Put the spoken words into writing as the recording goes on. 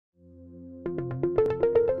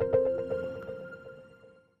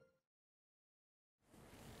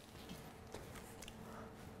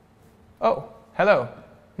Oh, hello.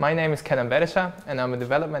 My name is Kenan Bedesha and I'm a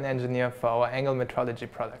development engineer for our angle metrology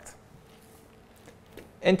product.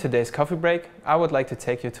 In today's coffee break, I would like to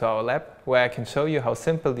take you to our lab where I can show you how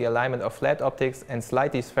simple the alignment of flat optics and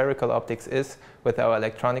slightly spherical optics is with our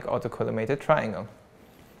electronic autocollimator triangle.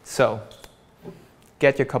 So,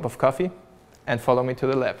 get your cup of coffee and follow me to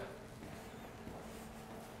the lab.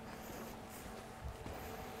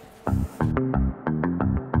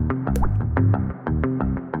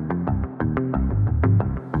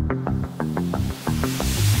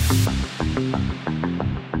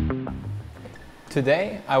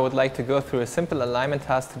 Today, I would like to go through a simple alignment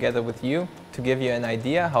task together with you to give you an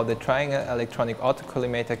idea how the triangle electronic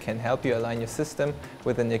autocollimator can help you align your system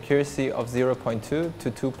with an accuracy of 0.2 to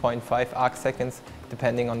 2.5 arc seconds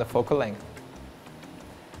depending on the focal length.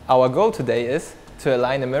 Our goal today is to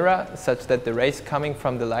align a mirror such that the rays coming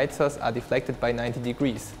from the light source are deflected by 90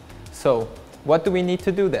 degrees. So, what do we need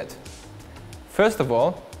to do that? First of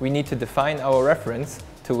all, we need to define our reference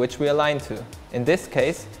to which we align to. In this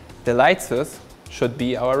case, the light source should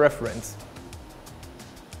be our reference.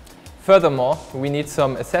 Furthermore, we need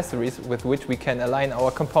some accessories with which we can align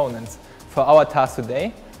our components. For our task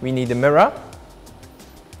today, we need a mirror,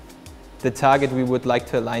 the target we would like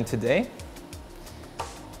to align today,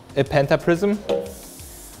 a pentaprism,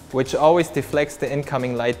 which always deflects the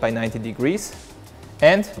incoming light by 90 degrees,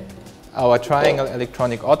 and our triangle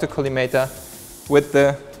electronic autocollimator with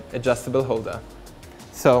the adjustable holder.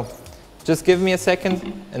 So, just give me a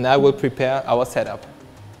second and I will prepare our setup.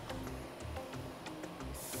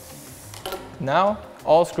 Now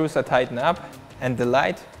all screws are tightened up and the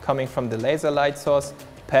light coming from the laser light source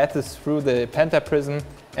passes through the pentaprism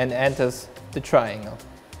and enters the triangle.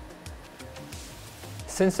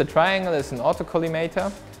 Since the triangle is an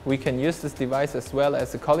autocollimator, we can use this device as well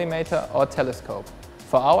as a collimator or telescope.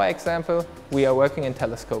 For our example, we are working in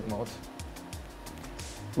telescope mode.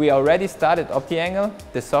 We already started OptiAngle,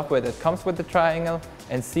 the software that comes with the triangle,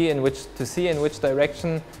 and see in which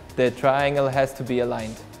direction the triangle has to be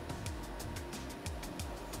aligned.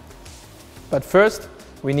 But first,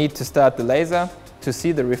 we need to start the laser to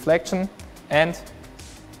see the reflection and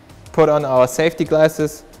put on our safety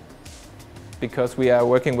glasses because we are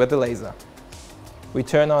working with the laser. We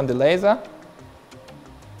turn on the laser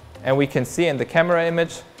and we can see in the camera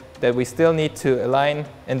image that we still need to align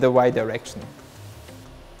in the Y direction.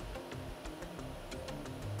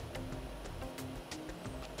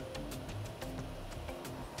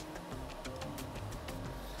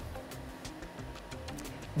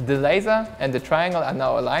 The laser and the triangle are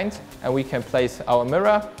now aligned and we can place our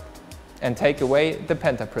mirror and take away the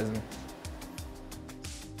pentaprism.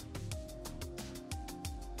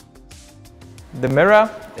 The mirror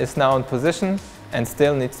is now in position and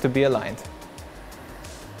still needs to be aligned.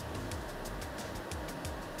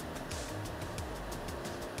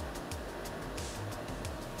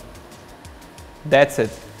 That's it.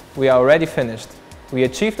 We are already finished. We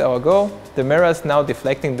achieved our goal. The mirror is now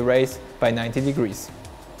deflecting the rays by 90 degrees.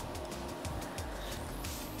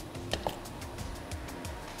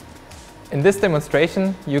 In this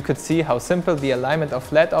demonstration, you could see how simple the alignment of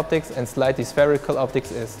flat optics and slightly spherical optics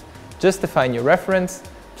is. Just define your reference,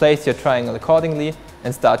 place your triangle accordingly,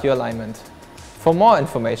 and start your alignment. For more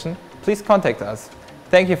information, please contact us.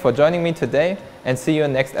 Thank you for joining me today and see you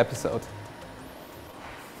in the next episode.